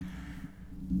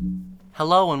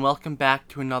Hello and welcome back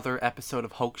to another episode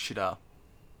of Hoaxida.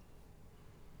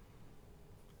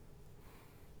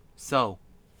 So,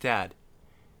 Dad,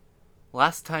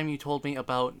 last time you told me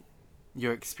about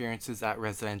your experiences at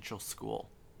residential school.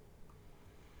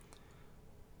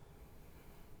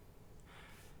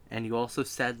 And you also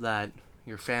said that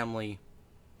your family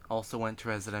also went to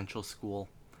residential school.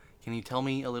 Can you tell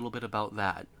me a little bit about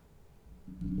that?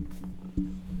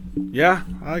 Yeah,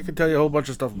 I can tell you a whole bunch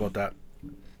of stuff about that.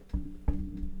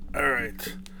 All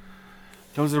right.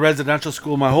 Comes to residential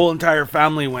school. My whole entire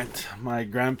family went. My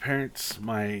grandparents,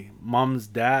 my mom's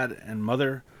dad and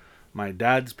mother, my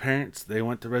dad's parents, they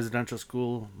went to residential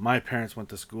school. My parents went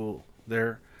to school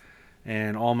there.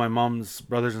 And all my mom's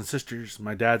brothers and sisters,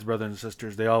 my dad's brothers and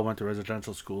sisters, they all went to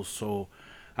residential school. So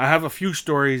I have a few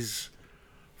stories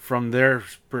from their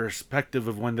perspective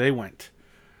of when they went.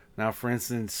 Now, for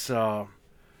instance, the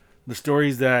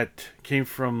stories that came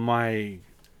from my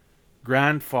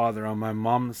grandfather on my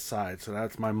mom's side, so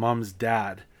that's my mom's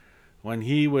dad, when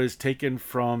he was taken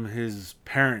from his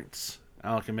parents,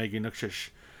 Alec and Maggie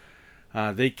Nukshish,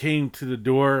 they came to the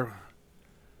door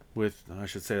with, I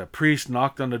should say, a priest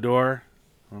knocked on the door.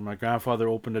 When my grandfather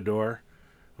opened the door,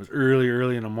 it was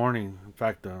early in the morning. In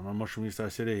fact, my mushroom used to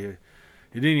say he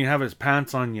didn't even have his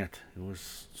pants on yet. It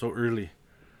was so early.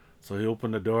 So he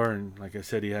opened the door, and like I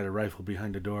said, he had a rifle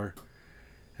behind the door.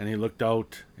 And he looked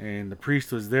out, and the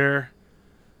priest was there,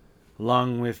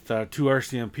 along with two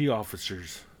RCMP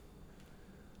officers,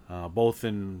 both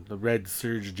in the red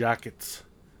serge jackets.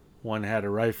 One had a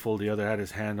rifle, the other had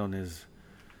his hand on his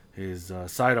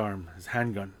sidearm, his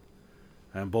handgun,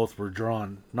 and both were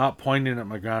drawn, not pointing at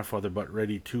my grandfather, but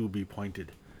ready to be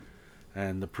pointed.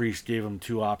 And the priest gave him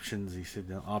two options. He said,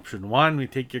 option one, we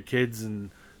take your kids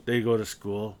and they go to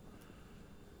school,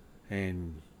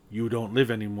 and you don't live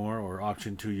anymore, or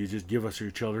option two, you just give us your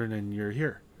children and you're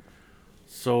here.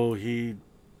 So he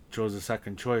chose the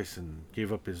second choice and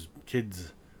gave up his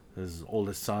kids, his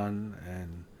oldest son,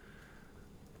 and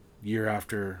year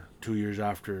after, 2 years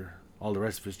after, all the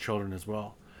rest of his children as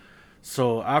well.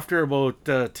 So after about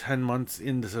 10 months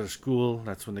into the school,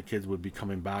 that's when the kids would be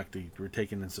coming back. They were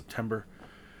taken in September,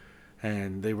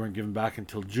 and they weren't given back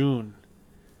until June.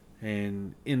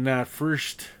 And in that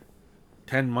first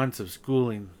 10 months of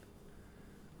schooling,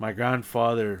 my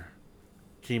grandfather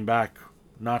came back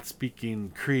not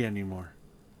speaking Cree anymore.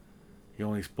 He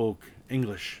only spoke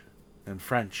English and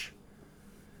French.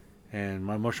 And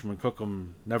my mushroom and Cookum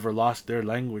never lost their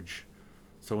language.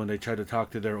 So when they tried to talk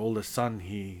to their oldest son,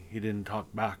 he didn't talk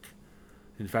back.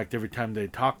 In fact, every time they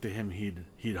talked to him,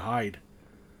 he'd hide.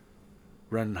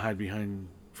 Run and hide behind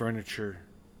furniture,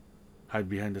 hide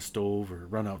behind the stove, or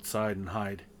run outside and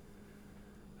hide.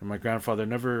 And my grandfather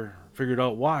never figured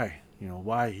out why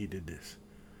he did this.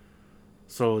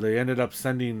 So they ended up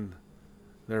sending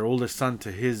their oldest son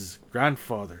to his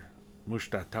grandfather,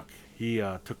 Mushtatak. He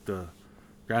took the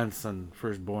grandson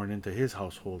firstborn into his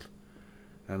household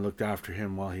and looked after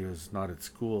him while he was not at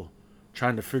school,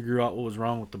 trying to figure out what was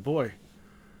wrong with the boy.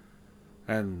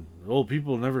 And the old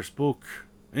people never spoke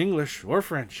English or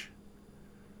French,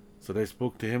 so they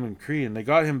spoke to him in Cree, and they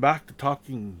got him back to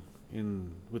talking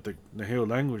in with the Naheo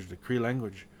language, the Cree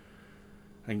language,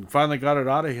 and finally got it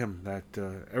out of him that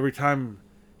every time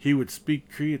he would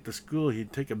speak Cree at the school,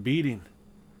 he'd take a beating.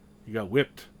 He got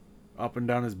whipped up and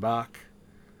down his back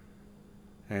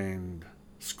and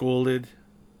scolded,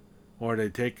 or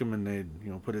they'd take him and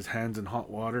they'd put his hands in hot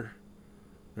water.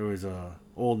 There was a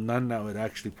old nun that would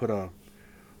actually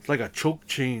it's like a choke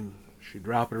chain. She'd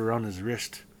wrap it around his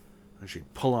wrist and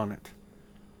she'd pull on it.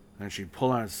 And she'd pull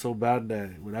on it so bad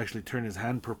that it would actually turn his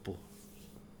hand purple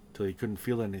till he couldn't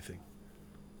feel anything.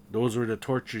 Those were the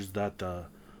tortures that the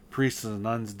priests and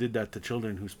nuns did that to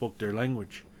children who spoke their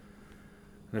language.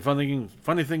 And the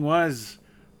funny thing was,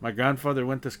 my grandfather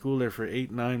went to school there for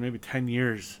 8, 9, maybe 10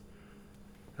 years.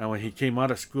 And when he came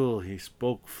out of school, he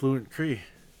spoke fluent Cree.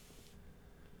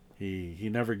 He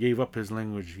never gave up his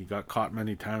language. He got caught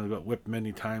many times, got whipped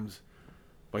many times,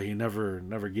 but he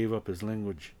never gave up his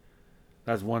language.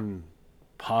 That's one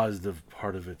positive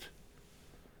part of it.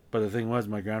 But the thing was,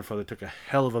 my grandfather took a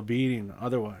hell of a beating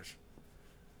otherwise.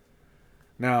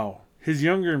 Now, his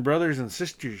younger brothers and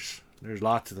sisters, there's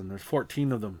lots of them. There's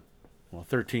 14 of them. Well,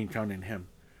 13 counting him.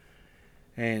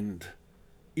 And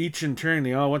each in turn,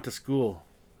 they all went to school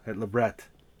at Lebret.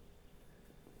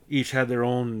 Each had their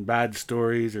own bad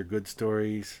stories or good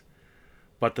stories.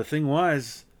 But the thing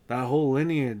was, that whole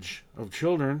lineage of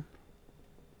children,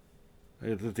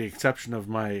 with the exception of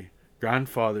my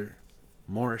grandfather,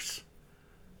 Morris,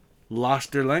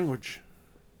 lost their language.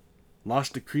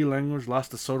 Lost the Cree language,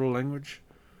 lost the Soto language.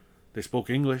 They spoke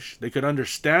English. They could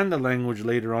understand the language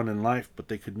later on in life, but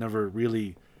they could never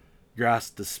really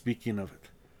grasp the speaking of it.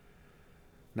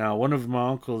 Now, one of my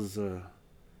uncles,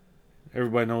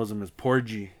 everybody knows him as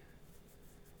Porgy.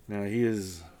 Now, he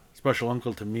is a special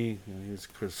uncle to me. He's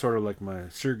sort of like my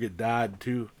surrogate dad,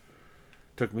 too.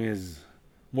 Took me as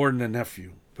more than a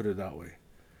nephew, put it that way.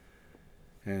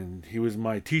 And he was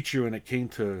my teacher when it came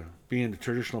to being the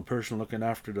traditional person, looking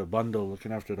after the bundle,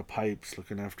 looking after the pipes,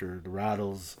 looking after the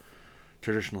rattles,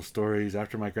 traditional stories.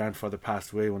 After my grandfather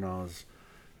passed away when I was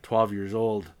 12 years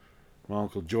old, my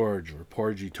Uncle George, or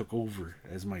Porgy, took over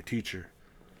as my teacher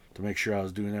to make sure I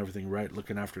was doing everything right,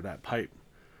 looking after that pipe.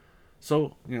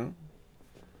 So,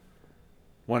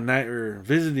 one night we were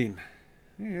visiting,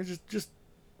 just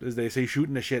as they say,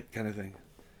 shooting the shit kind of thing.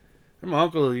 And my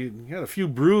uncle, he had a few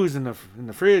brews in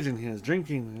the fridge, and he was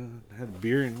drinking, had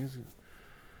beer, and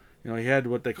he had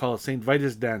what they call a St.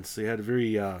 Vitus dance. So he had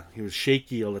he was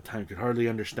shaky all the time, could hardly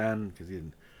understand because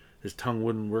his tongue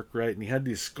wouldn't work right, and he had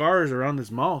these scars around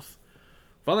his mouth.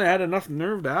 Finally, I had enough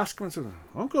nerve to ask him. I said,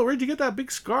 "Uncle, where'd you get that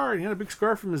big scar?" And he had a big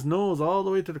scar from his nose all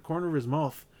the way to the corner of his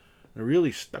mouth. And it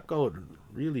really stuck out. In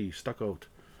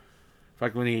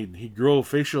fact, when he grew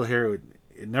facial hair,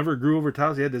 it never grew over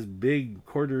top. He had this big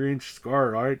 1/4-inch scar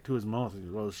right to his mouth.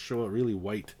 It was show it really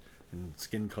white in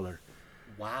skin color.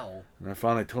 Wow. And I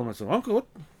finally told him, I said, "Uncle,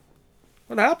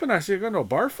 what happened?" I said, "I got into a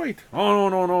bar fight." "Oh,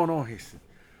 no. He said,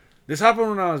 "This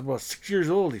happened when I was about 6 years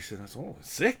old." He said, "I said, oh,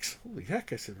 6? Holy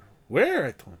heck." I said, "Where?"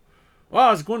 I told him. "Well,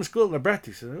 I was going to school at Lebret."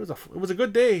 He said, it was a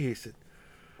good day." He said,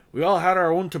 "We all had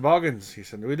our own toboggans." He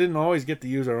said, "We didn't always get to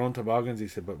use our own toboggans." He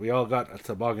said, "But we all got a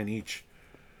toboggan each.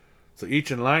 So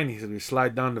each in line," he said, "we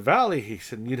slide down the valley." He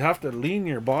said, "You'd have to lean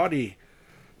your body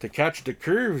to catch the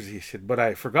curves." He said, "But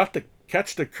I forgot to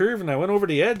catch the curve and I went over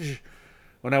the edge.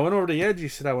 When I went over the edge," he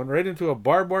said, "I went right into a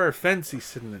barbed wire fence." He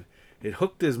said, "And it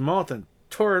hooked his mouth and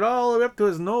tore it all the way up to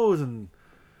his nose and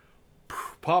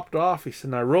popped off." He said,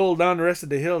 "And I rolled down the rest of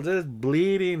the hill just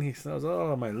bleeding." He said,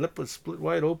 "Oh, my lip was split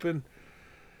wide open."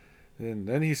 And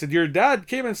then he said, "Your dad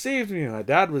came and saved me." My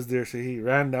dad was there, so he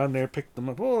ran down there, picked them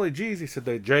up. "Holy jeez," he said,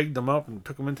 "they dragged them up and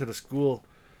took them into the school."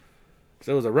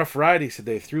 So it was a rough ride. He said,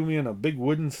 "They threw me in a big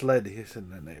wooden sled." He said,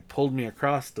 "And they pulled me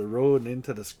across the road and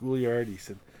into the schoolyard." He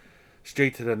said,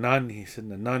 "Straight to the nun." He said,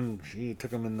 "The nun, she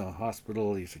took him in the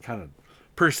hospital." He said, kind of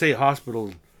per se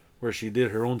hospital where she did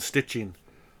her own stitching.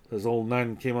 This old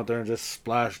nun came out there and just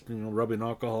splashed, rubbing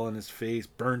alcohol in his face,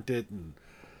 burnt it. And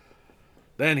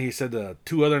then he said the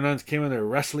 2 other nuns came in there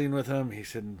wrestling with him. He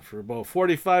said for about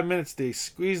 45 minutes they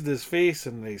squeezed his face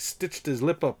and they stitched his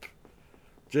lip up.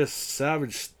 Just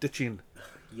savage stitching.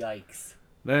 Yikes.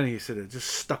 Then he said it just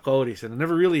stuck out. He said it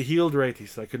never really healed right. He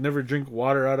said I could never drink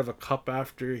water out of a cup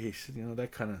after. He said,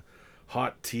 that kind of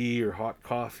hot tea or hot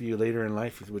coffee later in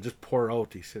life, he would just pour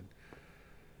out. He said,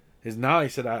 he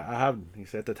said, at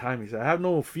the time, he said, "I have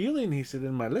no feeling," he said,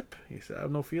 "in my lip." He said, "I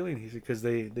have no feeling." He said, because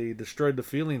they destroyed the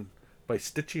feeling by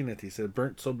stitching it. He said, it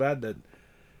burnt so bad that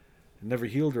it never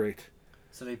healed right.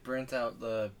 So they burnt out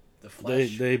the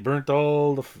flesh? They burnt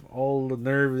all the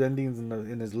nerve endings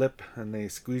in his lip, and they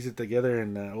squeezed it together,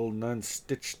 and the old nun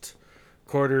stitched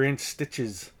 1/4-inch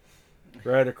stitches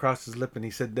right across his lip. And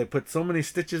he said they put so many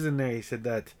stitches in there,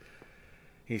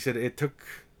 he said it took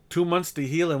 2 months to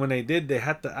heal, and when they did, they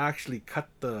had to actually cut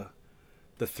the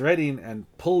threading and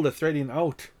pull the threading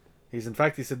out. He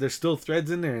said there's still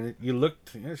threads in there, and you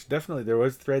looked, yes, definitely there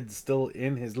was threads still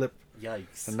in his lip.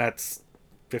 Yikes. And that's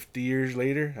 50 years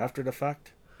later after the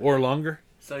fact, or longer.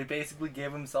 So he basically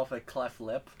gave himself a cleft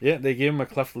lip? Yeah, they gave him a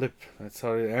cleft lip. That's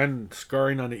how, and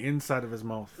scarring on the inside of his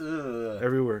mouth. Ugh.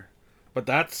 Everywhere. But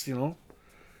that's,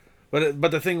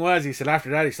 But the thing was, he said, after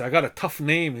that, he said, "I got a tough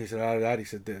name." He said, out of that, he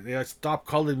said, "They stopped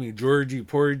calling me Georgie,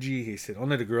 Porgy." He said,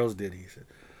 "Only the girls did." He said.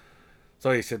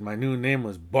 So he said, "My new name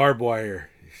was Barbed Wire."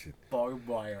 He said, "Barbed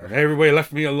Wire." And everybody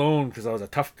left me alone because I was a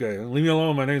tough guy. "Leave me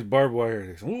alone, my name's Barbed Wire."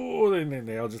 They said, "Oh,"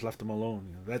 they all just left him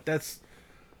alone. That's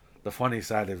the funny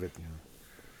side of it.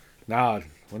 Now,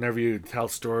 whenever you tell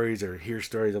stories or hear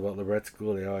stories about Lebret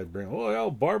School, they always bring, "Oh, yeah,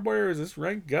 Barbed Wire is this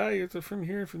rank guy. It's from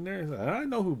here and from there." I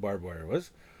know who Barbed Wire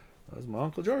was. That was my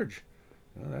Uncle George.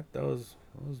 That was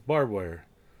Barbed Wire.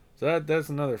 So that's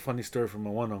another funny story from my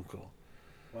one uncle.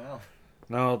 Wow.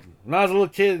 Now, when I was a little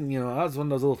kid, I was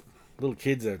one of those little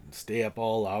kids that stay up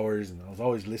all hours, and I was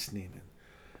always listening. And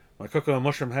my Cocoa and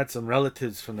Mushroom had some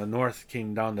relatives from the north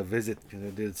came down to visit, because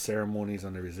they did ceremonies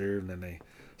on the reserve, and then they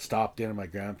stopped in at my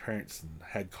grandparents and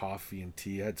had coffee and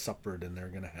tea, had supper, then they were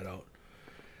going to head out.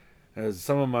 As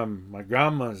some of my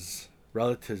grandma's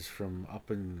relatives from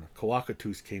up in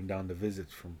Kawakatus came down to visit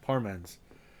from Pormans.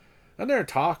 And they're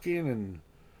talking, and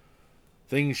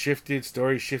things shifted,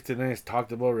 stories shifted, and it's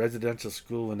talked about residential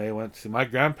school when they went to. My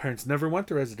grandparents never went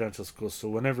to residential school, so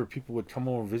whenever people would come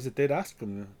over and visit, they'd ask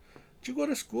them, "Did you go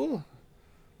to school?"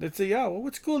 They'd say, "Yeah." "Well,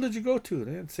 what school did you go to?"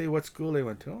 They'd say what school they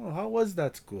went to. "Oh, how was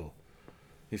that school?"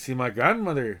 You see, my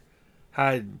grandmother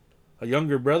had a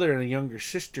younger brother and a younger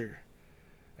sister,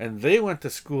 and they went to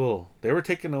school. They were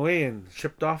taken away and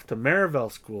shipped off to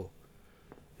Marival School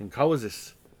in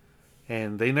Kawasis,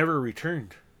 and they never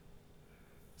returned.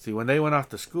 See, when they went off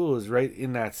to school, it was right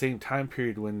in that same time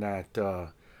period when that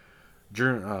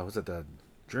was it the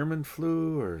German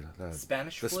flu or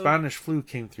Spanish the flu? Spanish flu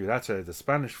came through. That's right, the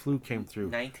Spanish flu came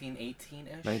through.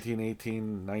 1918-ish?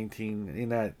 1918, 19 in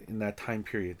that time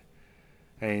period,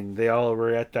 and they all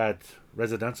were at that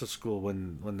residential school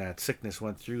when that sickness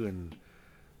went through, and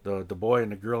the boy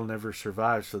and the girl never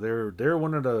survived. So they're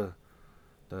one of the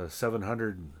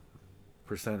 700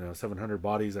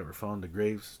 bodies that were found. The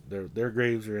graves, their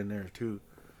graves are in there too.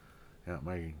 Yeah,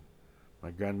 my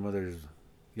grandmother's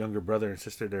younger brother and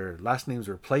sister, their last names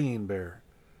were Playing Bear.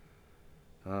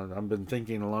 I've been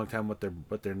thinking a long time what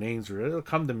their names were. It'll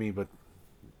come to me, but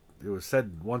it was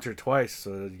said once or twice,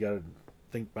 so you gotta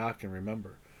think back and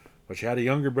remember. But she had a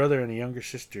younger brother and a younger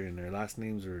sister, and their last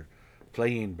names were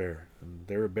Playing Bear, and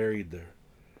they were buried there.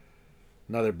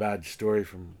 Another bad story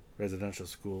from residential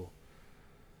school.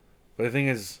 But the thing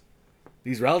is,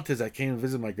 these relatives that came and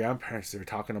visit my grandparents, they were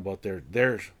talking about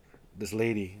this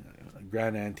lady, a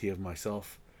grand auntie of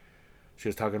myself. She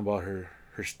was talking about her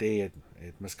stay at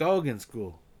Muskogee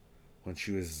School when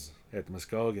she was at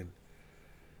Muskogee,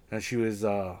 and she was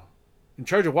in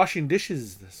charge of washing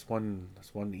dishes this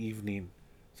one evening.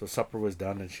 So supper was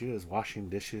done, and she was washing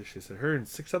dishes. She said her and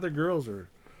 6 other girls were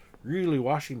really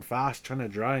washing fast, trying to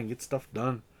dry and get stuff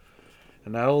done.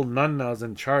 And that old nun that was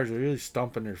in charge was really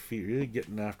stomping their feet, really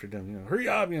getting after them, hurry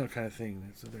up, kind of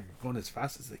thing. So they're going as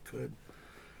fast as they could.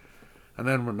 And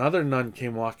then another nun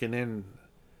came walking in,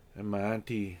 and my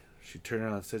auntie, she turned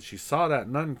around and said she saw that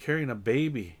nun carrying a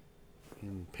baby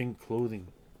in pink clothing,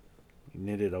 a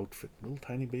knitted outfit, little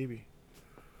tiny baby.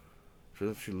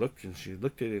 So she looked at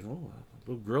it, oh, a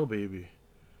little girl baby.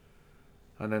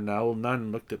 And then the old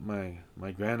nun looked at my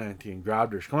grand auntie and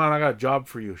grabbed her. "Come on, I got a job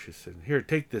for you," she said. "Here,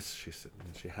 take this," she said.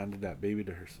 And she handed that baby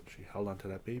to her, so she held onto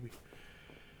that baby.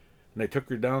 And they took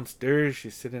her downstairs. She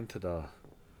sit into the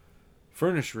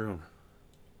furnace room.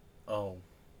 Oh.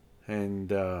 And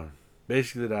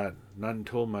basically that nun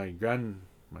told my grand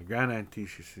auntie,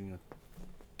 she said,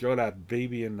 "Throw that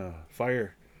baby in the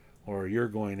fire or you're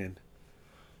going in."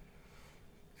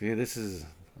 See, this is,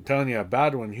 I'm telling you, a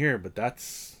bad one here, but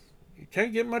it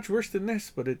can't get much worse than this,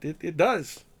 but it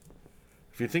does.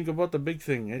 If you think about the big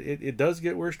thing, it does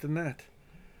get worse than that.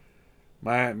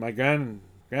 My grand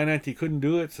auntie couldn't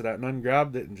do it, so that nun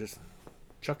grabbed it and just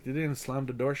chucked it in, slammed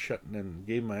the door shut, and then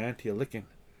gave my auntie a licking.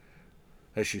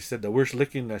 As she said, the worst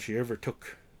licking that she ever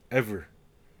took, ever.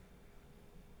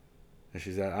 And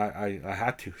she said, I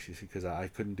had to, she said, because I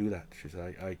couldn't do that. She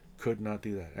said, I could not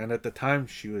do that. And at the time,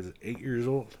 she was 8 years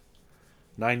old,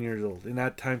 9 years old, in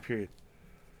that time period.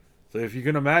 So if you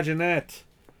can imagine that,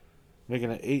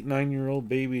 making an 8, 9-year-old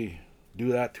baby do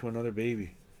that to another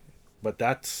baby. But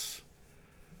that's,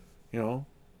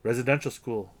 residential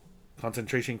school,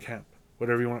 concentration camp,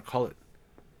 whatever you want to call it.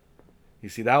 You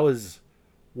see, that was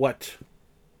what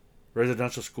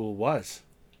residential school was.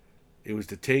 It was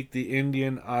to take the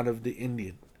Indian out of the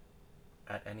Indian.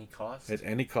 At any cost? At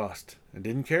any cost. And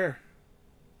didn't care.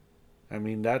 I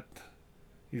mean,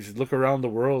 you just look around the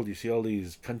world, you see all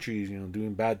these countries,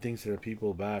 doing bad things to their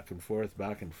people back and forth.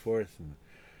 And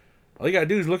all you gotta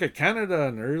do is look at Canada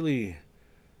in the early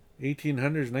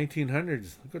 1800s,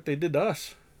 1900s. Look what they did to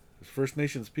us, as First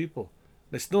Nations people.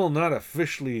 They still not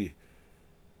officially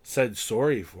said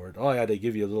sorry for it. Oh yeah, they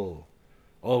give you a little,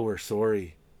 "Oh, we're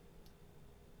sorry.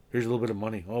 Here's a little bit of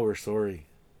money. Oh, we're sorry."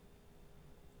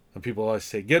 And people always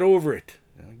say, "Get over it.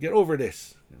 Get over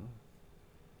this."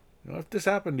 If this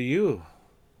happened to you,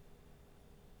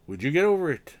 would you get over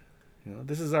it?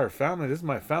 This is our family. This is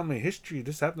my family history.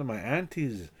 This happened to my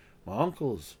aunties, my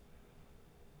uncles.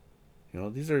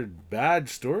 These are bad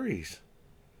stories.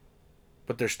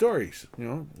 But they're stories.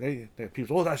 They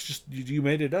people, "Oh, that's just, you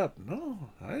made it up."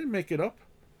 No, I didn't make it up.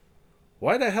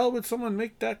 Why the hell would someone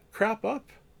make that crap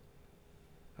up?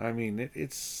 I mean,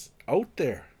 it's out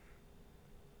there.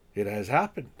 It has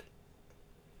happened.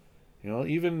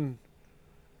 Even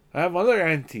I have other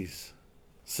aunties,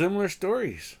 similar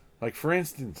stories. Like, for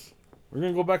instance, we're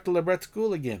going to go back to Lebret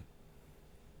School again.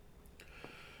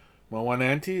 My one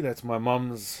auntie, that's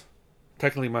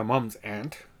technically my mom's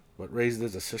aunt, but raised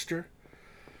as a sister.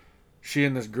 She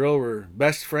and this girl were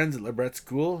best friends at Lebret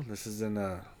School. This is in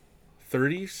the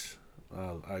 1930s.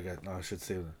 I should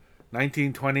say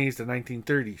 1920s to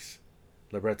 1930s.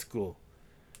 LeBret School,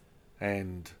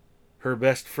 and her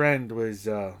best friend was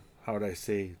how would I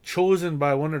say, chosen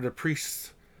by one of the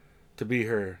priests to be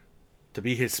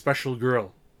his special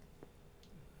girl.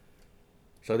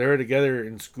 So they were together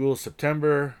in school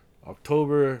September,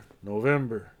 October,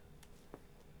 November,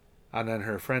 and then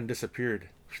her friend disappeared,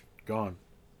 gone.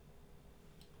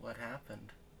 What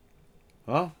happened?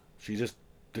 Well, she just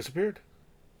disappeared.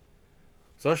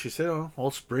 So she said,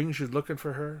 all spring she's looking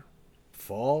for her.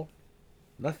 Fall,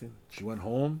 nothing. She went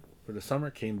home for the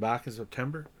summer, came back in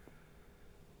September.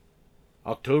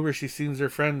 October, she sees her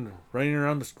friend running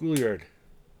around the schoolyard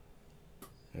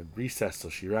at recess, so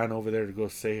she ran over there to go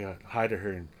say hi to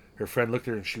her, and her friend looked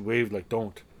at her and she waved like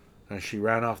don't, and she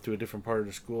ran off to a different part of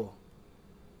the school.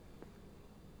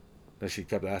 Then she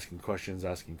kept asking questions,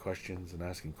 and asking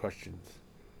questions.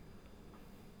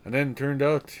 And then it turned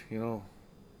out,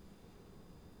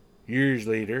 years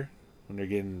later, when they're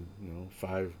getting,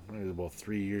 about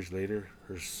 3 years later,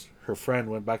 her friend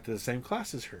went back to the same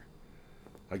class as her.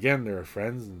 Again, they were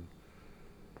friends, and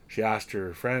she asked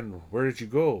her friend, "Where did you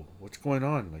go? What's going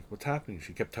on? Like, what's happening?"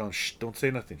 She kept telling, "Shh, don't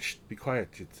say nothing. Shh, be quiet,"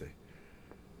 she'd say.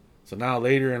 So now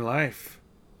later in life,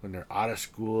 when they're out of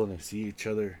school and they see each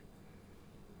other,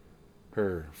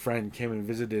 her friend came and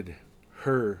visited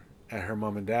her at her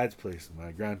mom and dad's place,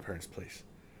 my grandparents' place.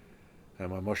 And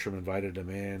my mushroom invited them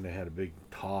in. They had a big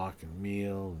talk and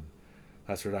meal, and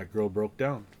that's where that girl broke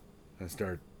down and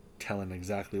started telling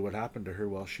exactly what happened to her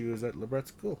while she was at LeBret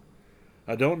School.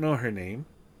 I don't know her name,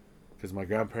 because my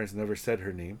grandparents never said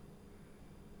her name.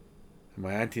 And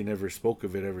my auntie never spoke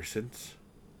of it ever since.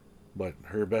 But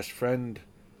her best friend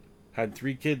had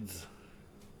 3 kids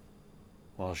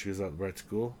while she was at LeBret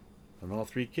School, and all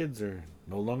 3 kids are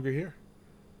no longer here.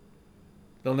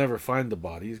 They'll never find the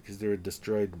bodies because they were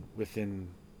destroyed within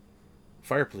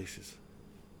fireplaces.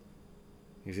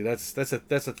 You see, that's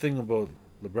a thing about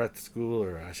LeBret School,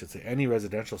 or I should say any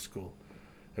residential school.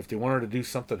 If they wanted to do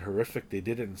something horrific, they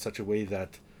did it in such a way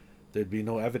that there'd be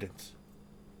no evidence.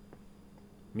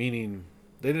 Meaning,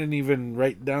 they didn't even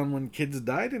write down when kids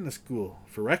died in the school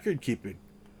for record keeping.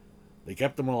 They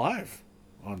kept them alive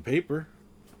on paper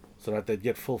so that they'd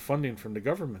get full funding from the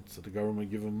government. So the government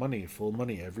would give them money, full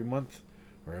money every month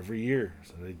or every year,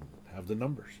 so they'd have the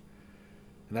numbers.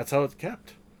 And that's how it's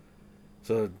kept.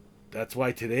 So that's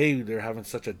why today they're having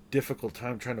such a difficult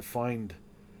time trying to find,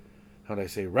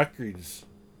 records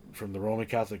from the Roman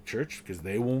Catholic Church, because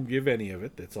they won't give any of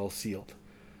it. It's all sealed.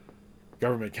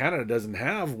 Government Canada doesn't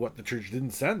have what the church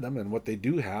didn't send them, and what they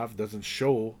do have doesn't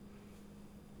show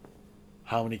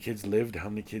how many kids lived, how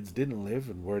many kids didn't live,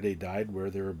 and where they died, where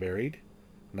they were buried.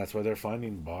 And that's why they're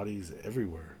finding bodies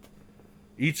everywhere.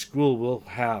 Each school will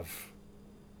have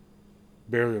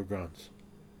burial grounds.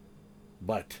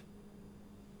 But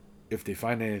if they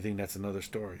find anything, that's another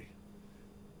story.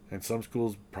 And some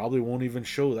schools probably won't even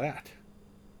show that,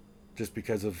 just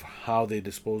because of how they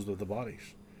disposed of the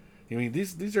bodies. I mean,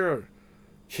 these are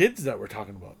kids that we're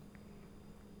talking about.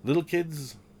 Little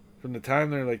kids, from the time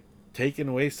they're taken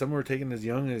away. Some were taken as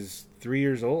young as 3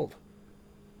 years old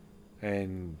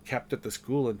and kept at the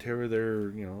school until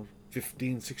they're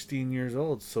 15, 16 years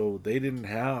old. So they didn't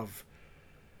have,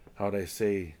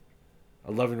 a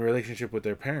loving relationship with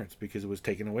their parents because it was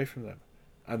taken away from them.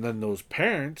 And then those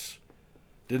parents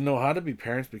didn't know how to be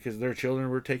parents because their children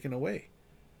were taken away.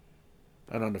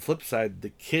 And on the flip side, the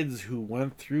kids who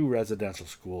went through residential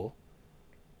school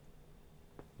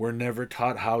were never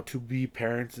taught how to be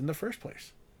parents in the first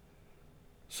place.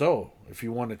 So, if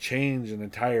you want to change an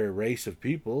entire race of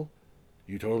people,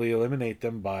 you totally eliminate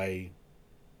them by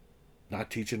not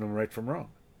teaching them right from wrong.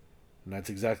 And that's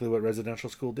exactly what residential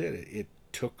school did. It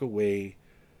took away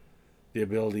the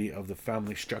ability of the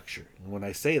family structure. And when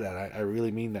I say that, I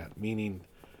really mean that. Meaning,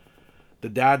 the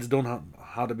dads don't know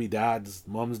how to be dads.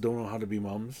 Moms don't know how to be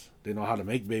moms. They know how to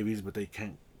make babies, but they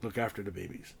can't look after the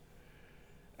babies.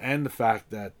 And the fact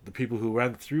that the people who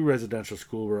went through residential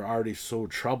school were already so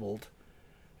troubled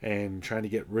and trying to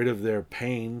get rid of their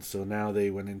pain, so now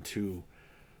they went into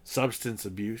substance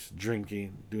abuse,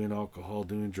 drinking, doing alcohol,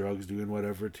 doing drugs, doing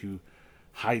whatever to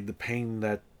hide the pain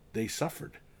that they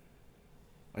suffered.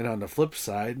 And on the flip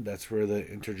side, that's where the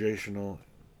intergenerational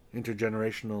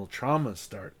traumas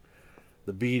start.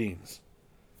 The beatings,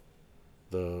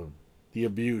 the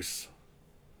abuse,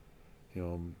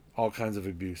 all kinds of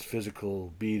abuse,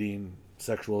 physical, beating,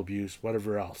 sexual abuse,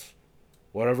 whatever else.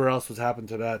 Whatever else was happened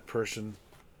to that person,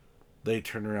 they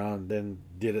turned around and then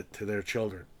did it to their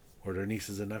children or their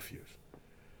nieces and nephews.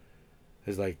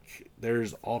 It's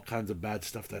there's all kinds of bad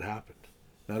stuff that happened.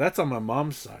 Now that's on my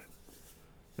mom's side.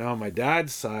 Now, on my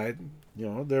dad's side,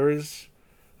 there is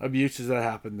abuses that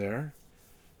happened there.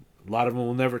 A lot of them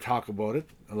will never talk about it.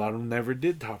 A lot of them never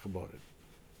did talk about it.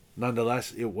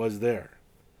 Nonetheless, it was there.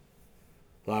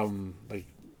 A lot of them, like,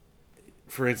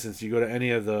 for instance, you go to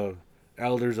any of the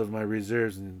elders of my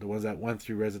reserves and the ones that went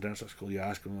through residential school, you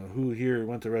ask them, who here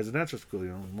went to residential school?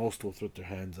 Most will put their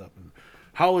hands up. And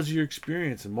how was your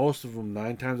experience? And most of them,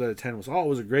 9 times out of 10, was, it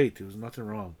was great. There was nothing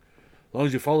wrong. As long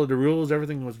as you followed the rules,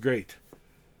 everything was great.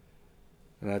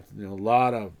 And that, a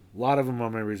lot of them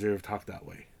on my reserve talk that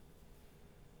way.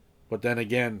 But then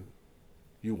again,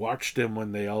 you watch them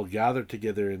when they all gather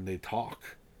together and they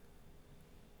talk.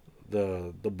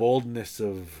 The boldness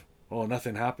of,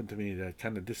 nothing happened to me, that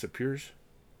kind of disappears.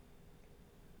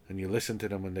 And you listen to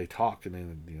them when they talk, and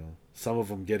then some of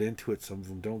them get into it, some of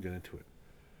them don't get into it.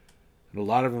 And a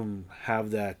lot of them have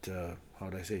that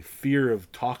fear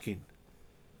of talking.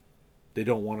 They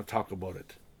don't want to talk about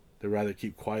it. They rather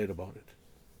keep quiet about it.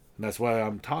 And that's why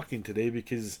I'm talking today,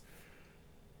 because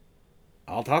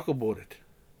I'll talk about it.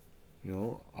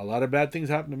 A lot of bad things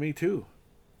happened to me too.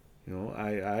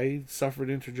 I suffered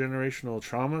intergenerational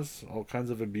traumas, all kinds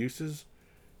of abuses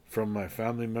from my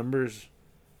family members,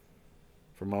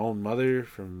 from my own mother,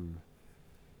 from,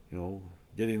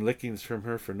 getting lickings from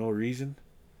her for no reason.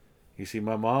 You see,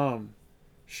 my mom,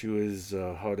 she was,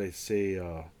 what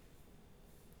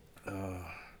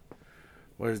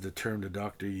is the term the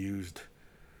doctor used?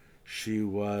 She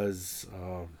was,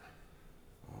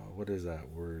 what is that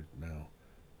word now?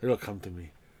 It'll come to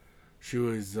me. She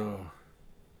was,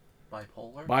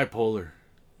 bipolar.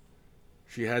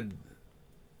 She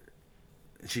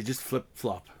just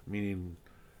flip-flop, meaning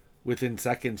within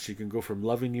seconds she can go from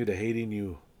loving you to hating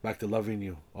you, back to loving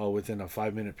you, all within a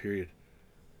 5-minute period.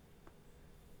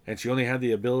 And she only had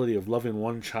the ability of loving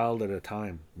one child at a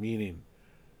time, meaning,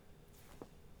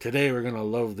 today we're going to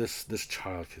love this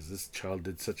child because this child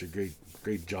did such a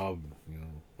great job,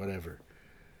 whatever.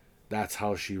 That's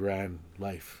how she ran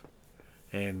life.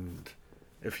 And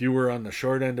if you were on the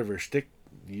short end of her stick,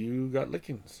 you got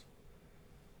lickings.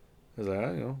 Because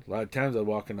a lot of times I'd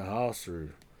walk in the house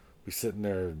or be sitting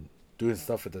there doing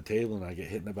stuff at the table and I get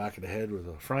hit in the back of the head with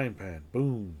a frying pan.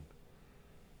 Boom.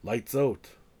 Lights out.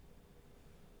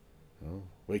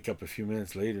 Wake up a few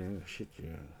minutes later and shit,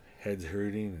 your head's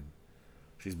hurting and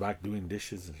she's back doing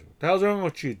dishes. And what the hell's wrong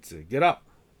with you? She'd say, get up.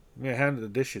 Give me a hand of the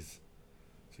dishes.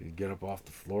 So you get up off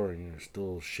the floor and you're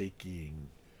still shaky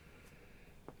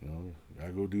and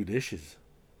gotta go do dishes.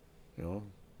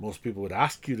 Most people would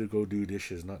ask you to go do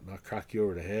dishes, not crack you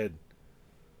over the head.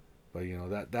 But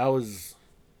that was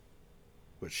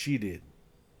what she did,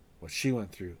 what she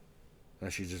went through,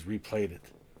 and she just replayed it.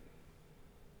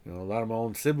 A lot of my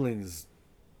own siblings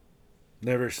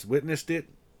never witnessed it,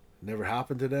 never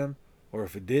happened to them, or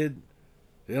if it did,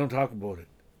 they don't talk about it.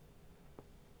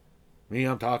 Me,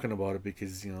 I'm talking about it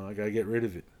because I gotta get rid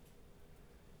of it.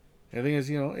 And the thing is,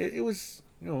 it was,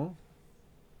 don't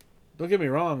get me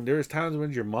wrong. There was times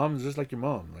when your mom's just like your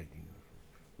mom, like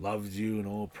loves you,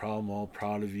 no problem, all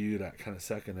proud of you, that kind of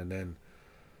second, and then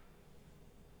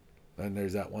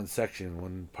there's that one section,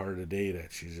 one part of the day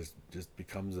that she just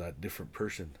becomes that different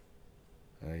person.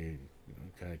 You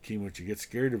kind of keen when you get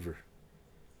scared of her.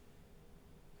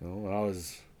 When I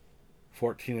was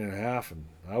 14 and a half, and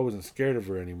I wasn't scared of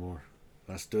her anymore.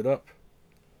 I stood up.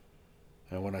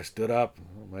 And when I stood up,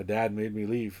 my dad made me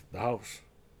leave the house.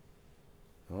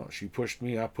 She pushed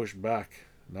me, I pushed back,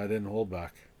 and I didn't hold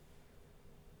back.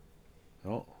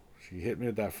 She hit me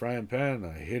with that frying pan, and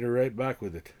I hit her right back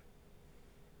with it.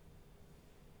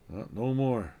 No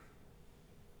more.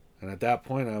 And at that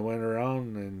point, I went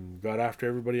around and got after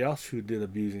everybody else who did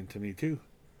abusing to me too.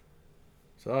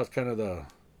 So I was kind of the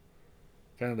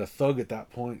thug at that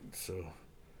point. So,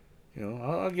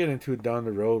 I'll get into it down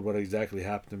the road, what exactly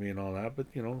happened to me and all that. But,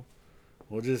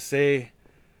 we'll just say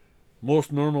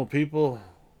most normal people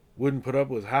wouldn't put up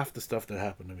with half the stuff that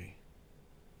happened to me.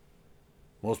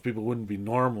 Most people wouldn't be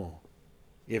normal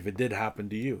if it did happen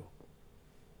to you.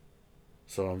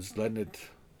 So I'm just letting it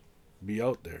be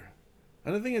out there.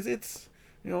 And the thing is, it's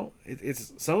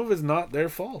some of it's not their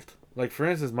fault. Like, for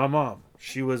instance, my mom,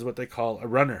 she was what they call a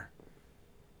runner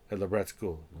at LeBret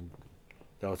School.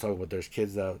 That was talking about there's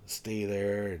kids that stay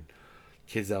there and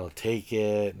kids that'll take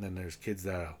it, and then there's kids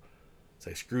that'll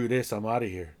say, screw this, I'm out of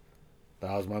here.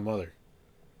 That was my mother.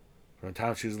 From the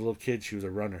time she was a little kid, she was a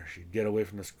runner. She'd get away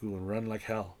from the school and run like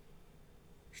hell.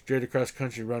 Straight across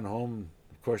country, run home.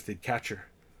 Of course, they'd catch her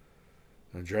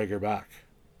and drag her back.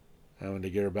 And when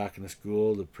they get her back in the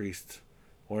school, the priests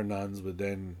or nuns would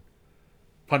then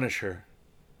punish her.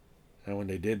 And when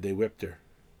they did, they whipped her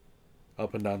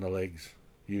up and down the legs,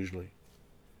 usually.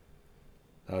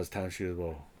 That was the time she was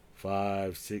about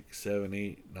 5, 6, 7,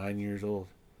 8, 9 years old.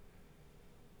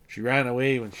 She ran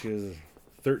away when she was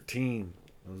 13.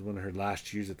 It was one of her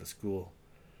last years at the school.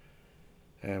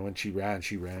 And when she ran,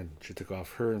 she ran. She took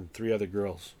off. Her and 3 other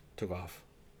girls took off.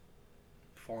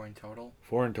 4 in total?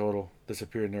 4 in total.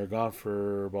 Disappeared, and they were gone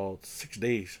for about 6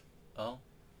 days. Oh,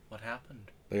 what happened?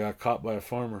 They got caught by a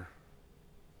farmer.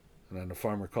 And then the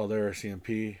farmer called the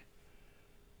RCMP.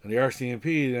 And the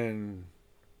RCMP then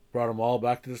brought them all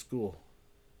back to the school.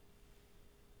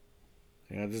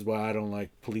 This is why I don't like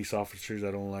police officers.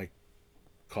 I don't like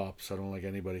cops. I don't like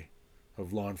anybody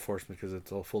of law enforcement because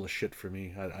it's all full of shit for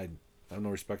me. I have no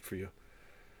respect for you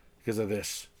because of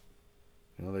this.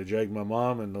 They dragged my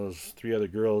mom and those 3 other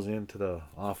girls into the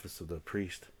office of the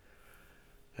priest.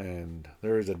 And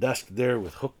there was a desk there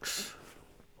with hooks,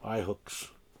 eye hooks.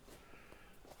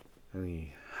 And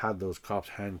he had those cops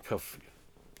handcuff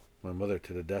my mother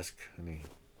to the desk, and he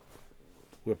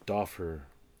whipped off her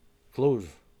clothes,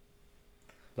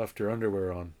 left her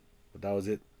underwear on, but that was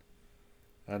it.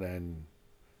 And then,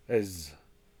 as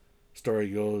story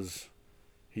goes,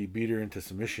 he beat her into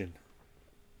submission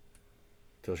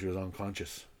till she was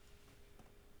unconscious,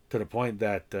 to the point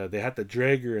that they had to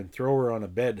drag her and throw her on a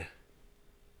bed,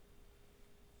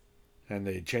 and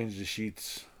they changed the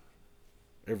sheets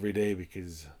every day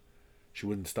because she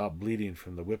wouldn't stop bleeding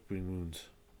from the whipping wounds.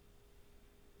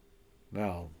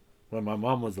 Now, when my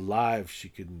mom was alive, she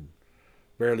could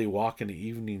barely walk in the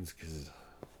evenings because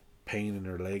pain in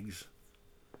her legs,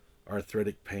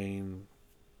 arthritic pain,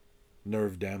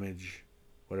 nerve damage,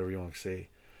 whatever you want to say.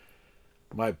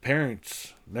 My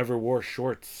parents never wore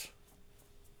shorts,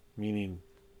 meaning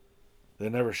they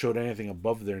never showed anything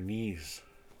above their knees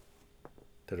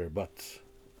to their butts.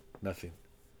 Nothing.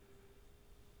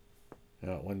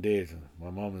 One day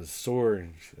my mom was sore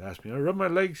and she asked me, "I rub my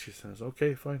legs." She says,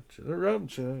 "Okay, fine." She said, "Rub."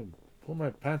 She said, "Pull my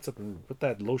pants up and put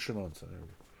that lotion on." So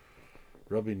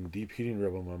rubbing, deep heating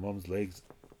rub on my mom's legs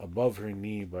above her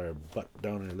knee, by her butt,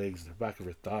 down her legs, the back of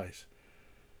her thighs.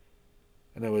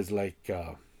 And it was like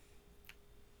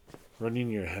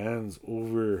running your hands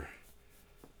over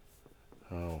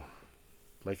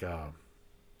like a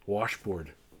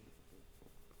washboard.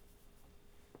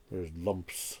 There's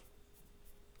lumps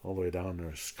all the way down.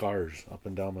 There's scars up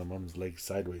and down my mom's legs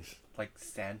sideways. Like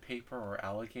sandpaper or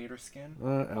alligator skin?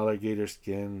 Alligator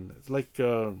skin. It's like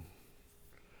a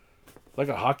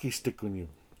hockey stick when you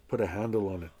put a handle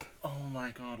on it. Oh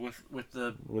my god! With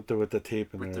the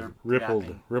tape and there's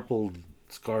rippled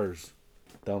scars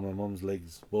down my mom's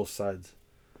legs, both sides.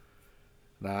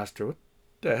 And I asked her, "What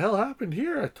the hell happened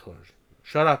here?" I told her.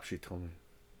 "Shut up," she told me.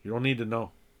 "You don't need to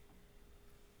know."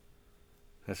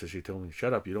 That's what she told me.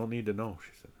 "Shut up, you don't need to know,"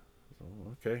 she said. So,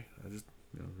 okay. I just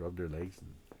rubbed her legs.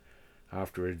 And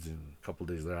afterwards, and a couple of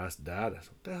days later, I asked Dad, I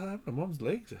said, "What the hell happened to Mom's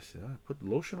legs?" I said, "I put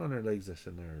lotion on her legs." I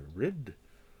said, "They're ribbed."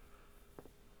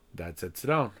 Dad said, "Sit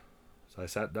down." So I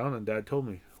sat down and Dad told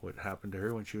me what happened to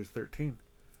her when she was 13.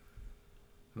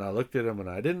 And I looked at him and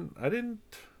I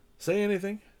didn't say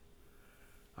anything.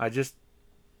 I just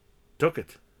took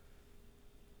it.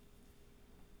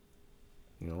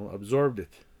 Absorbed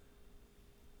it.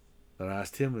 Then I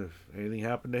asked him if anything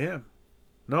happened to him.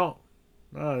 No,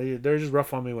 they're just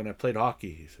rough on me when I played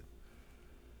hockey, he said.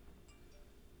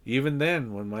 Even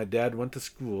then, when my dad went to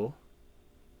school,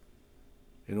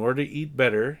 in order to eat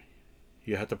better,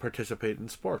 you had to participate in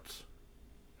sports.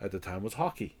 At the time it was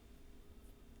hockey.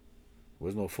 There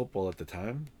was no football at the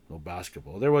time, no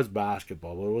basketball. There was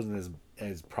basketball, but it wasn't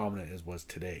as prominent as was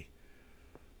today.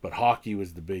 But hockey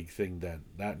was the big thing then,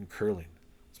 that and curling,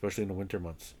 especially in the winter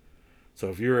months. So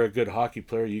if you were a good hockey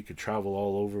player, you could travel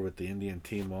all over with the Indian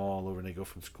team all over, and they go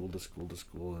from school to school to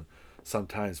school, and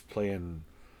sometimes play in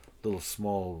little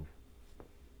small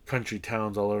country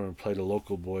towns all over and play the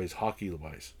local boys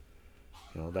hockey-wise.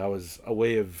 That was a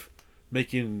way of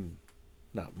making,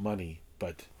 not money,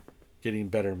 but getting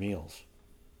better meals.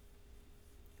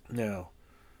 Now,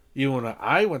 even when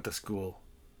I went to school,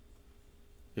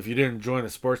 if you didn't join a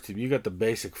sports team, you got the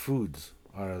basic foods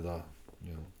out of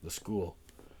the school.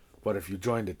 But if you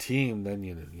joined a team, then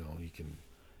you can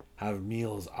have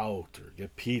meals out or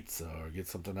get pizza or get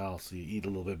something else. So you eat a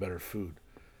little bit better food.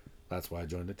 That's why I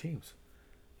joined the teams.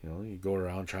 You go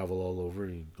around, travel all over.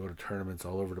 You go to tournaments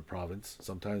all over the province.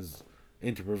 Sometimes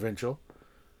interprovincial.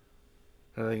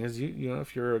 And the thing is,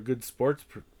 if you're a good sports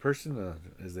person,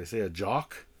 as they say, a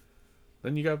jock,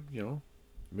 then you got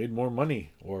made more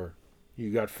money or you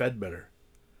got fed better.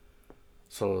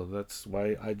 So that's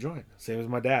why I joined. Same as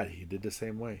my dad. He did the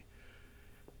same way.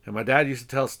 And my dad used to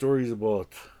tell stories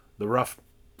about the Rough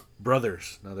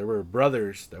brothers. Now, there were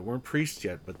brothers that weren't priests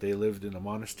yet, but they lived in a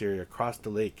monastery across the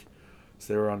lake,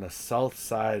 So they were on the south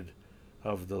side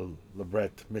of the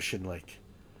Lebret Mission Lake.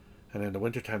 And in the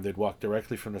wintertime, they'd walk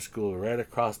directly from the school right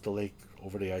across the lake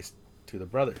over the ice to the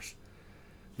brothers.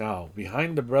 Now,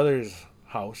 behind the brothers'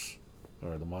 house,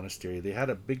 or the monastery, they had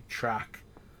a big track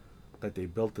that they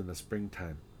built in the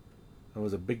springtime. It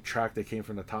was a big track that came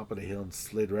from the top of the hill and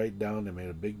slid right down. They made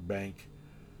a big bank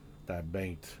that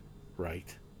banked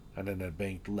right, and then it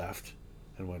banked left,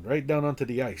 and went right down onto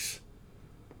the ice.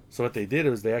 So what they did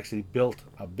was they actually built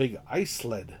a big ice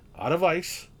sled out of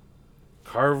ice,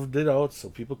 carved it out so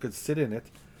people could sit in it,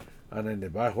 and then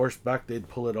by horseback they'd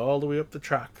pull it all the way up the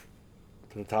track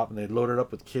to the top, and they'd load it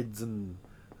up with kids and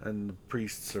the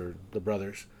priests or the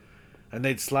brothers, and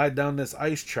they'd slide down this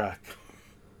ice track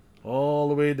all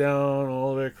the way down,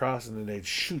 all the way across, and then they'd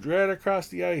shoot right across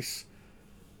the ice,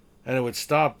 and it would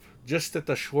stop just at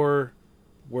the shore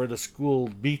where the school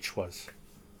beach was.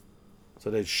 So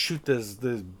they'd shoot this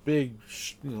big,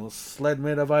 sled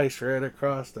made of ice right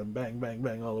across, and bang, bang,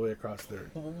 bang, all the way across there.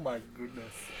 Oh my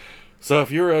goodness. So if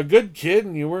you were a good kid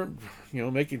and you weren't,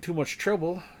 making too much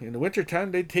trouble, in the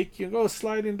wintertime they'd take you and go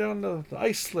sliding down the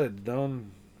ice sled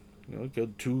down, go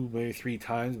 2, maybe 3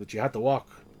 times, but you had to walk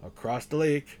across the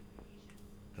lake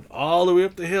and all the way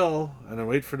up the hill, and then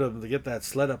wait for them to get that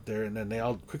sled up there, and then they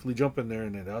all quickly jump in there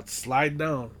and then they'll slide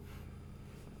down.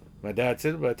 My dad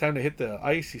said by the time they hit the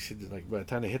ice, he said, by the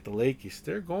time they hit the lake, he said,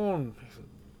 they're going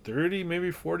 30,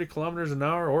 maybe 40 kilometers an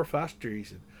hour or faster. He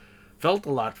said, felt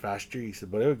a lot faster. He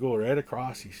said, but it would go right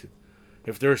across. He said,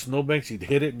 if there were snowbanks, you'd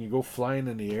hit it and you go flying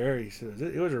in the air. He said,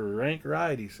 it was a rank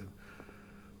ride. He said,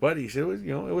 but he said,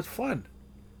 it was fun.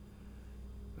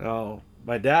 Now,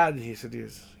 my dad, he said, he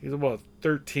was about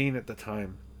 13 at the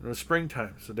time. It was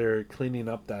springtime, so they were cleaning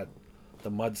up the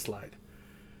mudslide.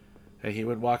 And he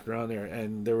would walk around there,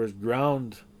 and there was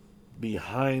ground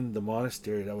behind the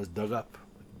monastery that was dug up,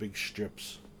 like big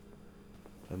strips,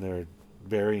 and they were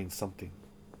burying something.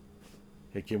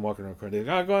 He came walking around the corner. They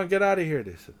said, go on, get out of here,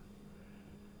 they said.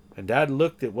 And Dad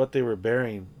looked at what they were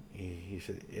burying. He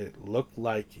said, it looked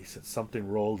like, he said, something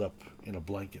rolled up in a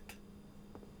blanket.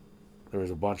 There was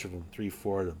a bunch of them, 3,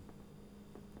 4 of them,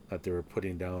 that they were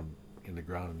putting down in the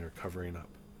ground and they were covering up.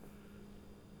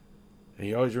 And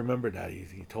he always remembered that.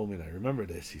 He told me that. Remember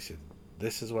this. He said,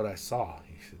 this is what I saw.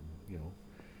 He said,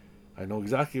 I know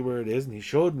exactly where it is. And he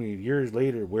showed me years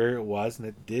later where it was, and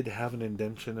it did have an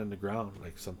indentation in the ground,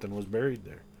 like something was buried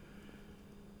there.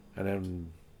 And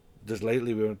then just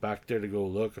lately we went back there to go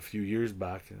look a few years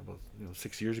back, about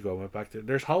 6 years ago I went back there.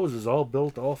 There's houses all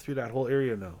built all through that whole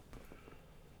area now.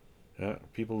 Yeah,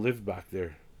 people lived back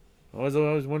there. I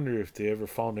always wonder if they ever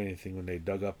found anything when they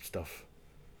dug up stuff.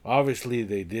 Obviously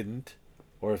they didn't.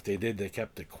 Or if they did, they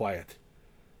kept it quiet,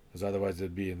 because otherwise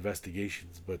there'd be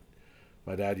investigations. But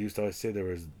my dad used to always say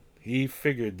he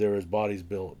figured there was bodies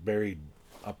buried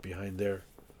up behind there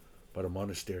by the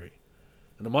monastery.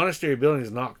 And the monastery building is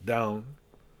knocked down.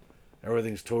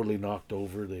 Everything's totally knocked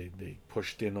over. They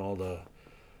pushed in all the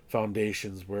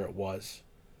foundations where it was.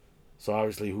 So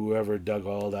obviously whoever dug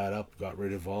all that up got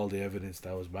rid of all the evidence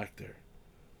that was back there.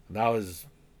 And that was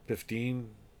 15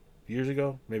 years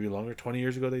ago, maybe longer, 20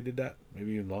 years ago they did that,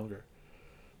 maybe even longer.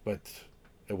 But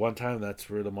at one time, that's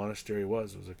where the monastery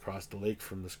was. It was across the lake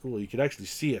from the school. You could actually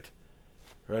see it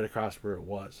right across where it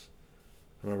was.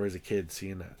 I remember as a kid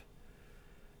seeing that.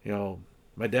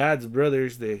 My dad's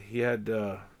brothers, he had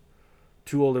 2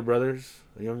 older brothers,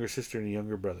 a younger sister and a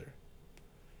younger brother.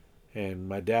 And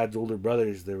my dad's older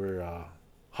brothers, they were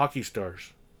hockey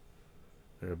stars.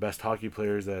 They were the best hockey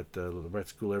players that the Lebret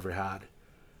School ever had.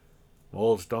 My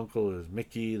oldest uncle was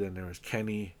Mickey, then there was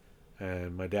Kenny,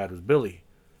 and my dad was Billy.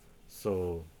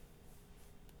 So,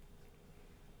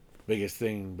 biggest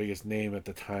name at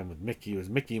the time with Mickey was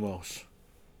Mickey Mouse.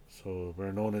 So,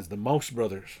 we're known as the Mouse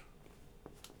Brothers.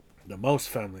 The Mouse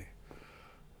family.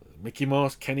 Mickey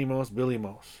Mouse, Kenny Mouse, Billy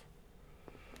Mouse.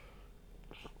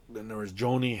 Then there was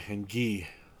Joni and Guy.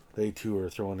 They too were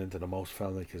thrown into the Mouse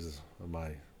family because of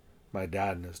my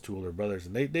dad and his 2 older brothers,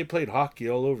 and they played hockey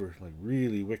all over, like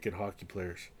really wicked hockey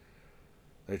players.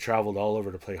 They traveled all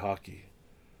over to play hockey.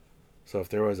 So if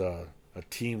there was a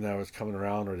team that was coming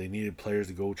around or they needed players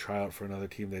to go try out for another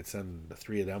team, they'd send the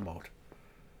 3 of them out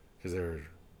because they were,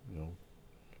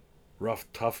 rough,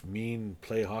 tough, mean,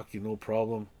 play hockey, no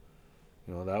problem.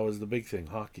 That was the big thing,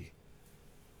 hockey.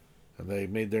 And they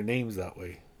made their names that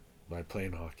way by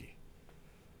playing hockey.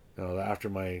 After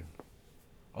my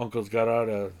uncles got out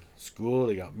of school,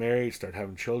 they got married, started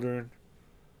having children.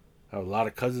 I have a lot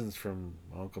of cousins from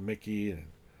my Uncle Mickey, and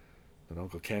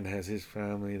Uncle Ken has his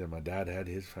family, then my dad had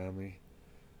his family.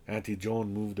 Auntie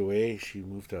Joan moved away. She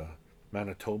moved to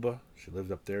Manitoba. She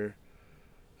lived up there.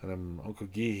 And Uncle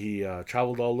Guy, he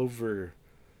traveled all over,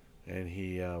 and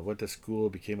he went to school,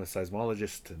 became a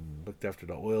seismologist, and looked after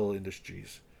the oil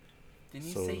industries. Didn't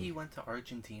he say So he went to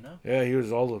Argentina? yeah, he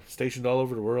was all stationed all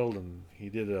over the world, and he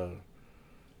did the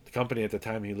company at the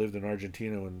time. He lived in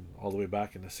Argentina, and all the way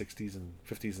back in the '60s and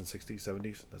 '50s and '60s,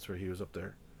 '70s. That's where he was up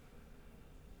there.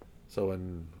 So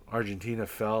when Argentina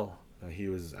fell, he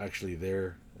was actually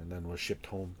there, and then was shipped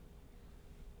home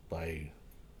by,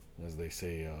 as they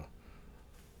say,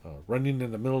 running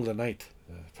in the middle of the night,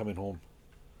 coming home.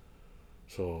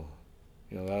 So,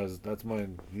 that's my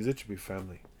Mizichibi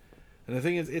family. And the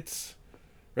thing is, it's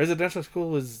residential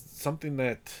school is something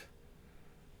that,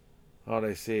 how do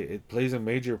I say, it plays a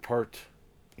major part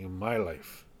in my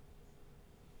life,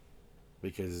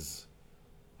 because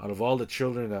out of all the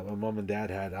children that my mom and dad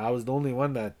had, I was the only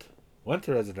one that went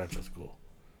to residential school.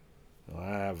 I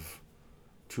have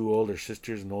two older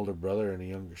sisters, an older brother, and a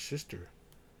younger sister,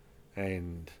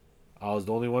 and I was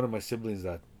the only one of my siblings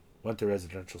that went to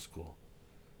residential school.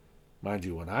 Mind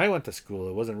you, when I went to school,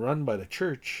 it wasn't run by the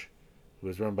church. It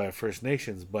was run by First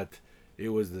Nations, but it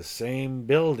was the same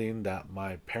building that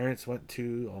my parents went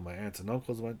to, all my aunts and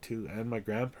uncles went to, and my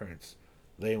grandparents.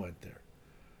 They went there.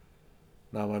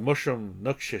 Now, my mushroom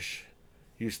Nukshish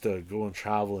used to go and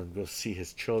travel and go see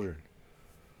his children.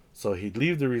 So he'd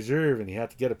leave the reserve and he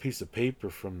had to get a piece of paper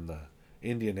from the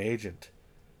Indian agent,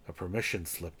 a permission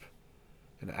slip,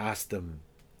 and ask them,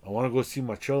 I want to go see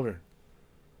my children.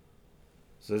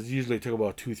 So this usually took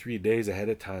about 2-3 days ahead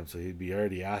of time, so he'd be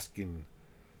already asking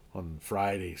on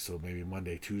Friday, so maybe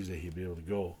Monday, Tuesday he'd be able to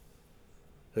go.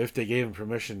 So if they gave him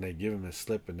permission, they'd give him a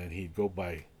slip, and then he'd go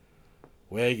by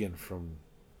wagon from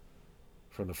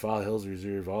the Fall Hills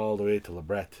Reserve all the way to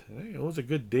Lebret. And it was a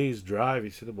good day's drive.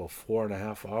 He said about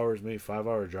 4.5 hours, maybe 5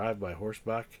 hour drive by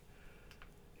horseback,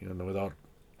 without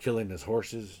killing his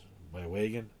horses by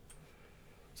wagon.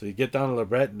 So he'd get down to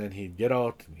Lebret, and then he'd get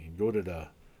out and he'd go to the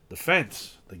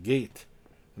fence, the gate.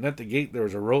 And at the gate there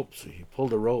was a rope, so he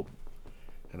pulled a rope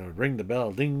and it would ring the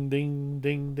bell, ding, ding,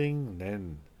 ding, ding. And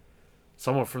then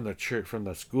someone from the church, from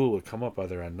the school would come up,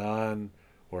 either a nun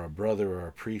or a brother or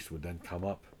a priest would then come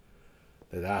up.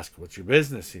 They'd ask, what's your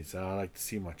business? He'd say, I'd like to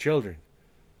see my children.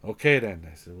 Okay then.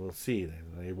 I said, we'll see. Then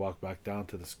they'd walk back down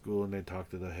to the school and they'd talk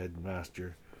to the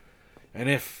headmaster. And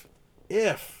if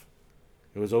it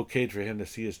was okay for him to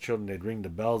see his children, they'd ring the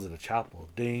bells of the chapel.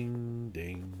 Ding,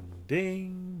 ding,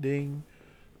 ding, ding,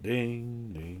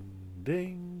 ding, ding,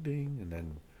 ding, ding. And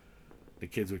then the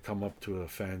kids would come up to a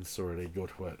fence, or they'd go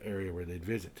to an area where they'd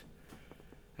visit.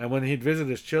 And when he'd visit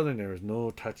his children, there was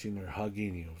no touching or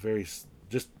hugging, very,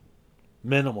 just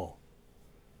minimal.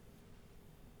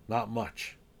 Not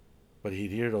much. But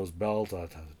he'd hear those bells all the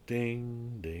time.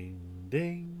 Ding, ding,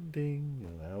 ding,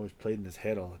 ding. They always played in his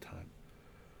head all the time.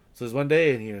 So there's one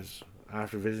day, and he was,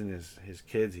 after visiting his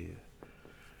kids, he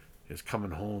was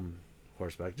coming home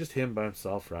horseback, just him by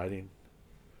himself riding.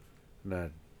 And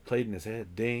that played in his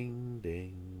head. Ding,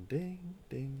 ding, ding,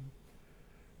 ding.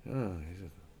 Oh,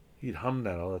 he'd hum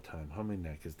that all the time, humming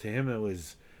that, because to him it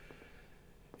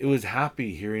was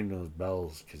happy hearing those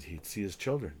bells, because he'd see his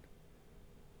children.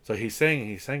 So he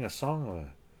sang a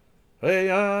song. Hey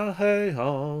ya hey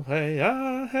ho hey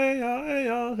ya hey ya hey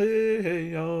ya hey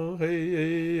hey yo hey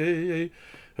hey hey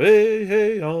hey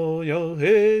hey yo yo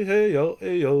hey hey yo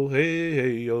hey yo hey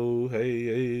hey yo hey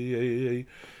hey hey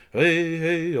hey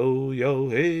hey yo yo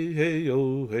hey hey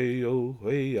yo hey yo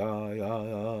hey ya ya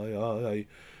ya ya hey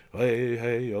hey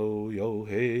hey yo yo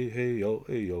hey hey yo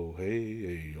hey yo hey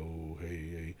hey yo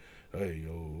hey hey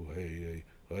yo hey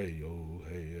hey yo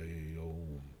hey hey yo.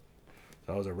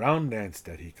 That was a round dance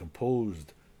that he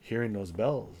composed, hearing those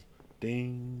bells.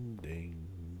 Ding, ding,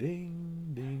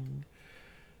 ding, ding.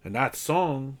 And that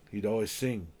song he'd always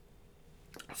sing.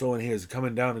 So when he was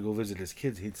coming down to go visit his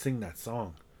kids, he'd sing that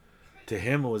song. To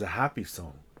him, it was a happy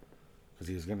song, because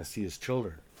he was going to see his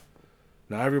children.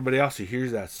 Now everybody else who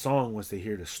hears that song, once they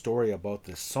hear the story about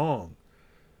this song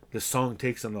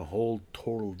takes on a whole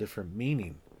total different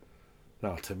meaning.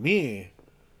 Now to me,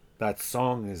 that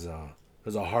song is a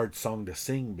hard song to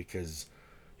sing, because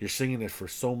you're singing it for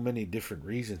so many different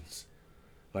reasons.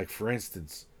 Like, for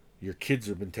instance, your kids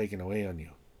have been taken away on you.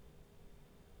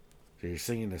 So you're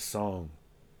singing this song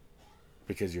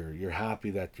because you're happy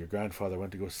that your grandfather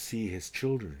went to go see his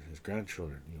children, his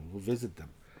grandchildren. Go visit them.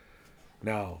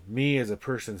 Now, me as a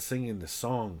person singing the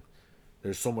song,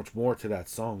 there's so much more to that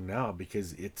song now,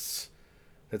 because it's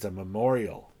a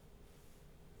memorial.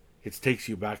 It takes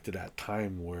you back to that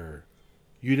time where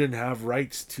you didn't have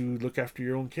rights to look after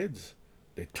your own kids.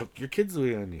 They took your kids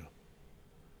away on you.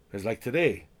 It's like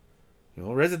today.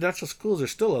 Residential schools are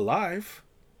still alive.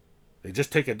 They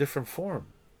just take a different form.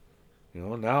 You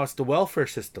know, now it's the welfare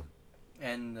system.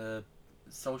 And the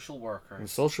social And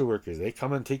workers. social workers, they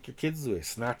come and take your kids away,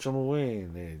 snatch them away,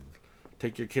 and they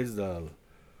take your kids to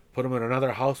put them in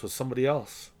another house with somebody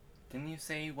else. Didn't you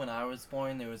say when I was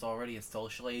born there was already a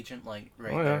social agent, like, Oh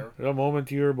right yeah, there? the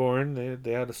moment you were born,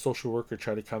 they had a social worker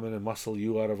try to come in and muscle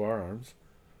you out of our arms.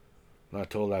 And I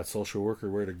told that social worker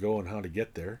where to go and how to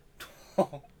get there.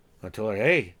 I told her,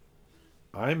 hey,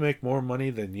 I make more money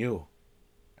than you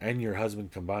and your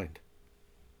husband combined.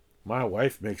 My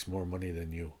wife makes more money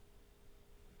than you.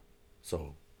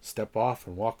 So step off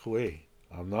and walk away.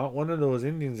 I'm not one of those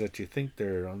Indians that you think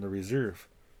they're on the reserve.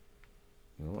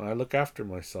 You know, I look after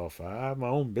myself. I have my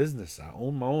own business. I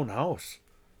own my own house.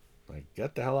 Like,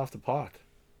 get the hell off the pot.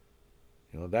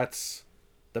 You know, that's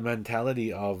the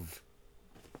mentality of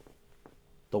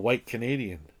the white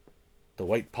Canadian, the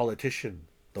white politician,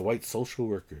 the white social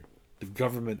worker, the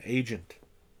government agent,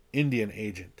 Indian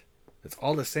agent. It's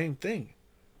all the same thing,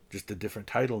 just a different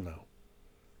title now.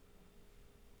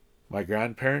 My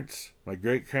grandparents, my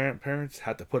great grandparents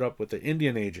had to put up with the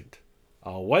Indian agent,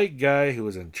 a white guy who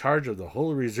was in charge of the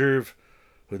whole reserve,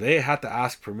 who they had to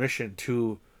ask permission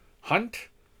to hunt,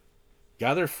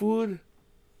 gather food,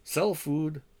 sell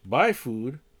food, buy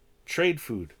food, trade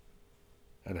food.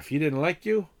 And if he didn't like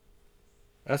you,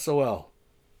 SOL.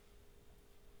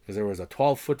 Because there was a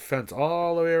 12-foot fence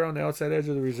all the way around the outside edge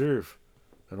of the reserve,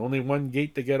 and only one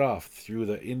gate to get off through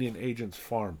the Indian agent's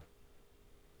farm.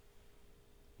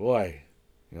 Boy,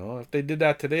 you know, if they did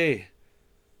that today,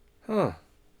 I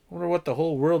wonder what the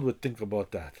whole world would think about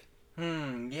that.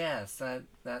 Yes,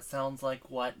 that sounds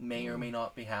like what may or may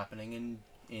not be happening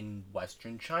in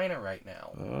Western China right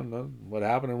now. What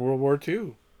happened in World War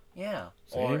II? Yeah,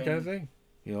 Same kind of thing.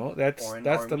 You know, or in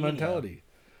that's the Armenia, mentality.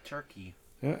 Turkey.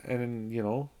 Yeah, and then, you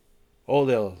know, oh,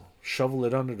 they'll shovel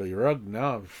it under the rug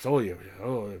now. So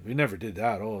we never did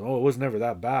that. Oh, no, it was never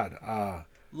that bad.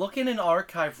 Look in an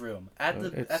archive room at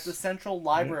the central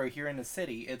library here in the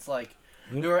city. It's like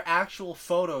there are actual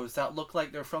photos that look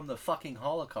like they're from the fucking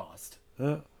Holocaust.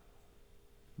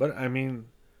 But I mean,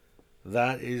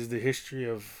 that is the history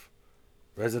of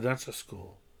residential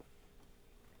school.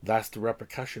 That's the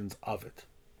repercussions of it.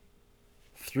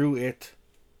 Through it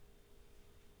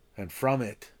and from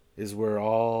it is where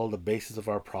all the basis of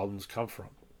our problems come from.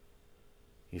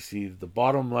 You see, the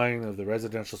bottom line of the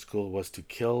residential school was to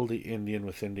kill the Indian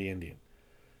within the Indian.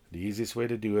 The easiest way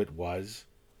to do it was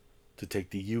to take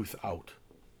the youth out,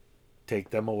 take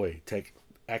them away, take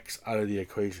X out of the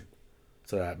equation,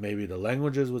 so that maybe the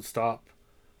languages would stop,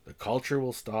 the culture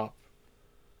will stop,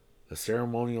 the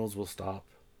ceremonials will stop,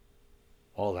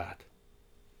 all that.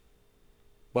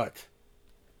 But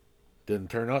it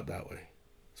didn't turn out that way,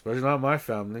 especially not my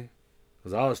family,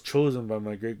 because I was chosen by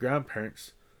my great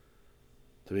grandparents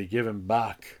to be given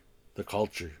back the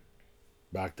culture,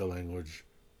 back the language,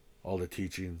 all the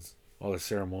teachings, all the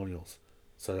ceremonials,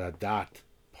 so that that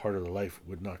part of the life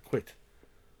would not quit,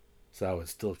 so I would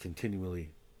still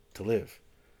continually to live.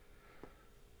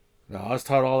 Now, I was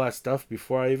taught all that stuff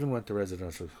before I even went to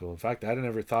residential school. In fact, I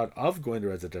never thought of going to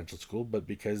residential school, but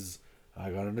because I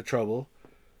got into trouble,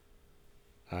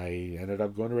 I ended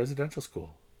up going to residential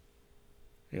school.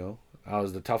 You know, I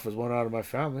was the toughest one out of my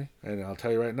family, and I'll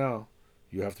tell you right now,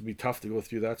 you have to be tough to go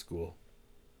through that school.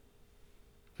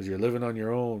 Because you're living on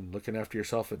your own, looking after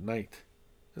yourself at night.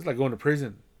 It's like going to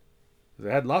prison.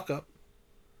 They had lockup.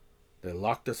 They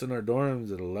locked us in our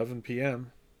dorms at 11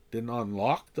 p.m. Didn't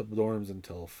unlock the dorms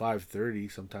until 5:30,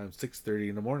 sometimes 6:30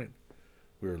 in the morning.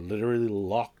 We were literally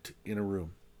locked in a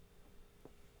room.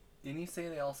 Didn't you say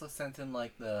they also sent in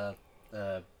like the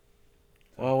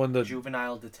When the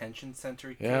juvenile detention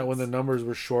center kids? when the numbers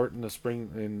were short in the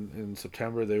spring, in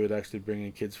September, they would actually bring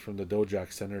in kids from the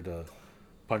Dojak Center to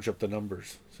punch up the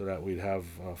numbers so that we'd have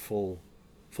full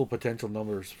potential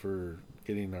numbers for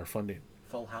getting our funding.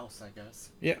 Full house, I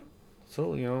guess. Yeah.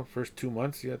 So, you know, first 2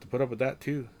 months you had to put up with that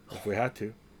too, if we had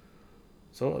to.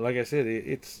 So, like I said,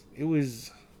 it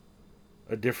was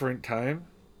a different time.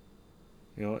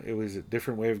 You know, it was a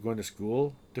different way of going to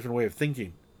school, different way of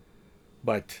thinking.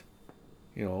 But,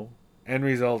 you know, end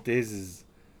result is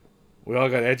we all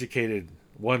got educated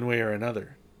one way or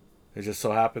another. It just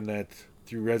so happened that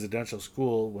through residential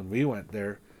school, when we went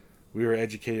there, we were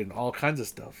educated in all kinds of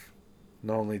stuff.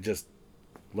 Not only just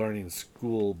learning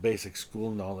basic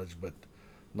school knowledge, but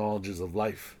knowledges of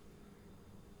life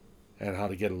and how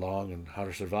to get along and how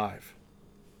to survive.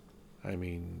 I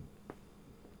mean,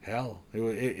 hell,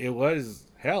 it was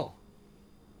hell.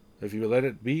 If you let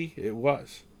it be, it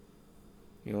was.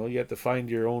 You know, you have to find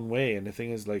your own way. And the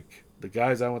thing is, like, the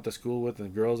guys I went to school with and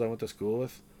the girls I went to school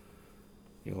with,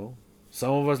 you know,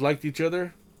 some of us liked each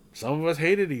other, some of us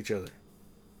hated each other.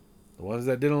 The ones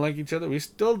that didn't like each other, we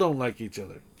still don't like each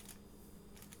other.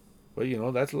 But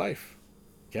that's life.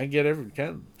 Can't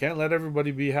let everybody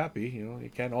be happy.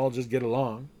 You can't all just get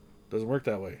along. Doesn't work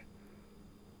that way.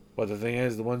 But the thing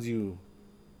is, the ones you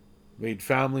made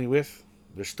family with,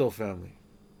 they're still family.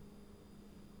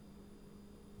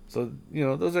 So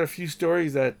those are a few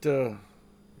stories that go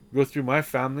through my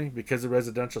family because of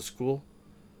residential school.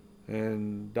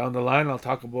 And down the line, I'll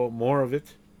talk about more of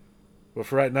it. But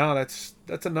for right now,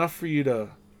 that's enough for you to,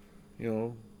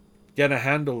 get a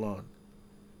handle on.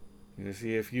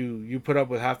 See, if you put up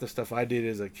with half the stuff I did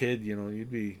as a kid,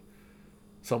 you'd be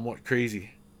somewhat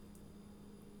crazy.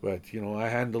 But, I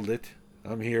handled it.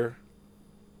 I'm here.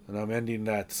 And I'm ending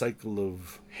that cycle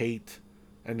of hate,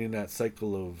 ending that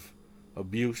cycle of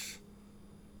abuse,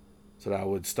 so that I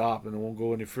would stop and it won't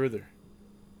go any further.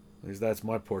 At least that's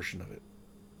my portion of it.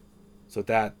 So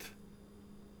tune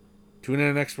in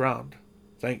the next round.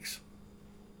 Thanks.